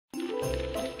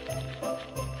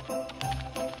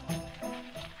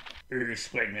U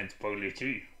spreekt met de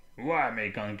politie.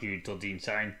 Waarmee kan ik u tot dienst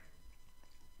zijn?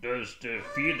 Dus de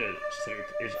 4e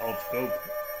strip is al te koop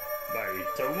bij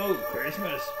TOMO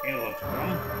Christmas in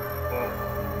Rotterdam op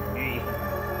 9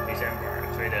 december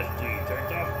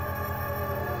 2023.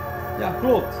 Ja,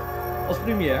 klopt. Als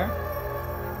premier.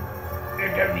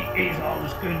 Ik heb niet eens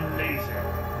alles kunnen lezen,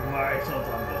 maar ik zal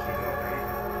het anders wel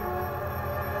weten.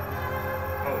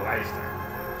 Oh, hij is er.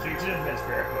 Succes met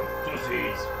verkoop. Tot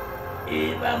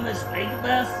ziens. Waarom een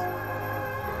spreekbaas?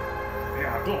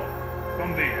 Ja, klopt.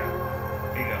 Kom binnen.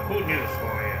 Ik heb goed nieuws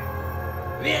voor je.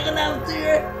 Weer een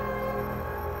avontuur?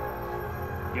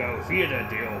 Jouw 4e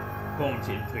deel komt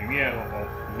in première op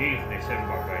 9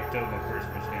 december bij TOMO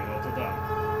Christmas in Rotterdam.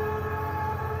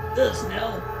 Dat is snel.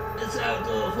 Het zou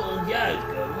toch volgend jaar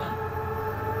uitkomen?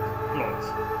 Klopt,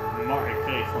 maar ik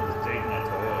kreeg van de tekenaar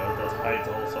te horen dat hij het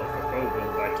al zal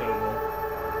verkopen bij TOMO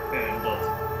en dat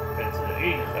het de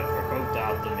enige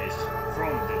verkoopdatum is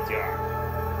van dit jaar.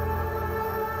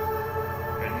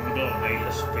 En moet dan een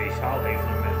hele speciaal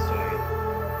evenement zijn.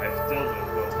 Hij vertelde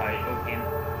ook dat hij ook in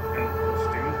een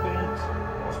kostuum komt,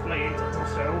 cosplayen of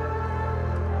zo.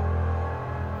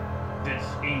 Dit is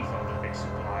één van de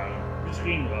exemplaren.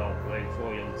 Misschien wel leuk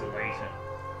voor je om te lezen.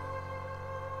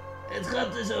 Het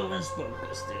gaat dus over een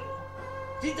spookkasteel.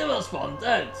 Ziet er wel spannend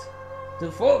uit.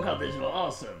 De voorkant is wel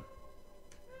awesome.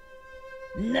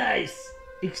 Nice!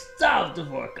 Ik sta op de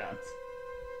voorkant.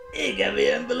 Ik heb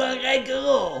weer een belangrijke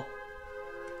rol.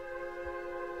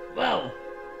 Wauw,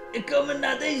 ik kan me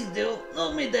na deze deel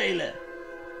nog meer delen.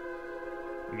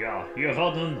 Ja, je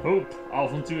gaat een hoop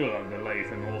avonturen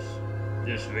beleven, Nos.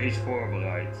 Dus wees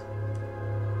voorbereid.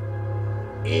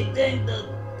 Ik denk dat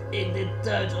ik dit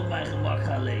thuis op mijn gemak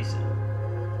ga lezen.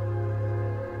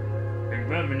 Ik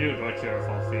ben benieuwd wat je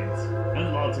ervan vindt.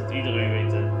 En laat het iedereen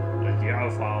weten dat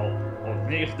jouw verhaal op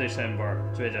 9 december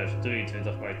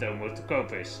 2023 bij TOMO te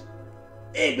koop is.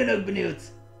 Ik ben ook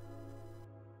benieuwd.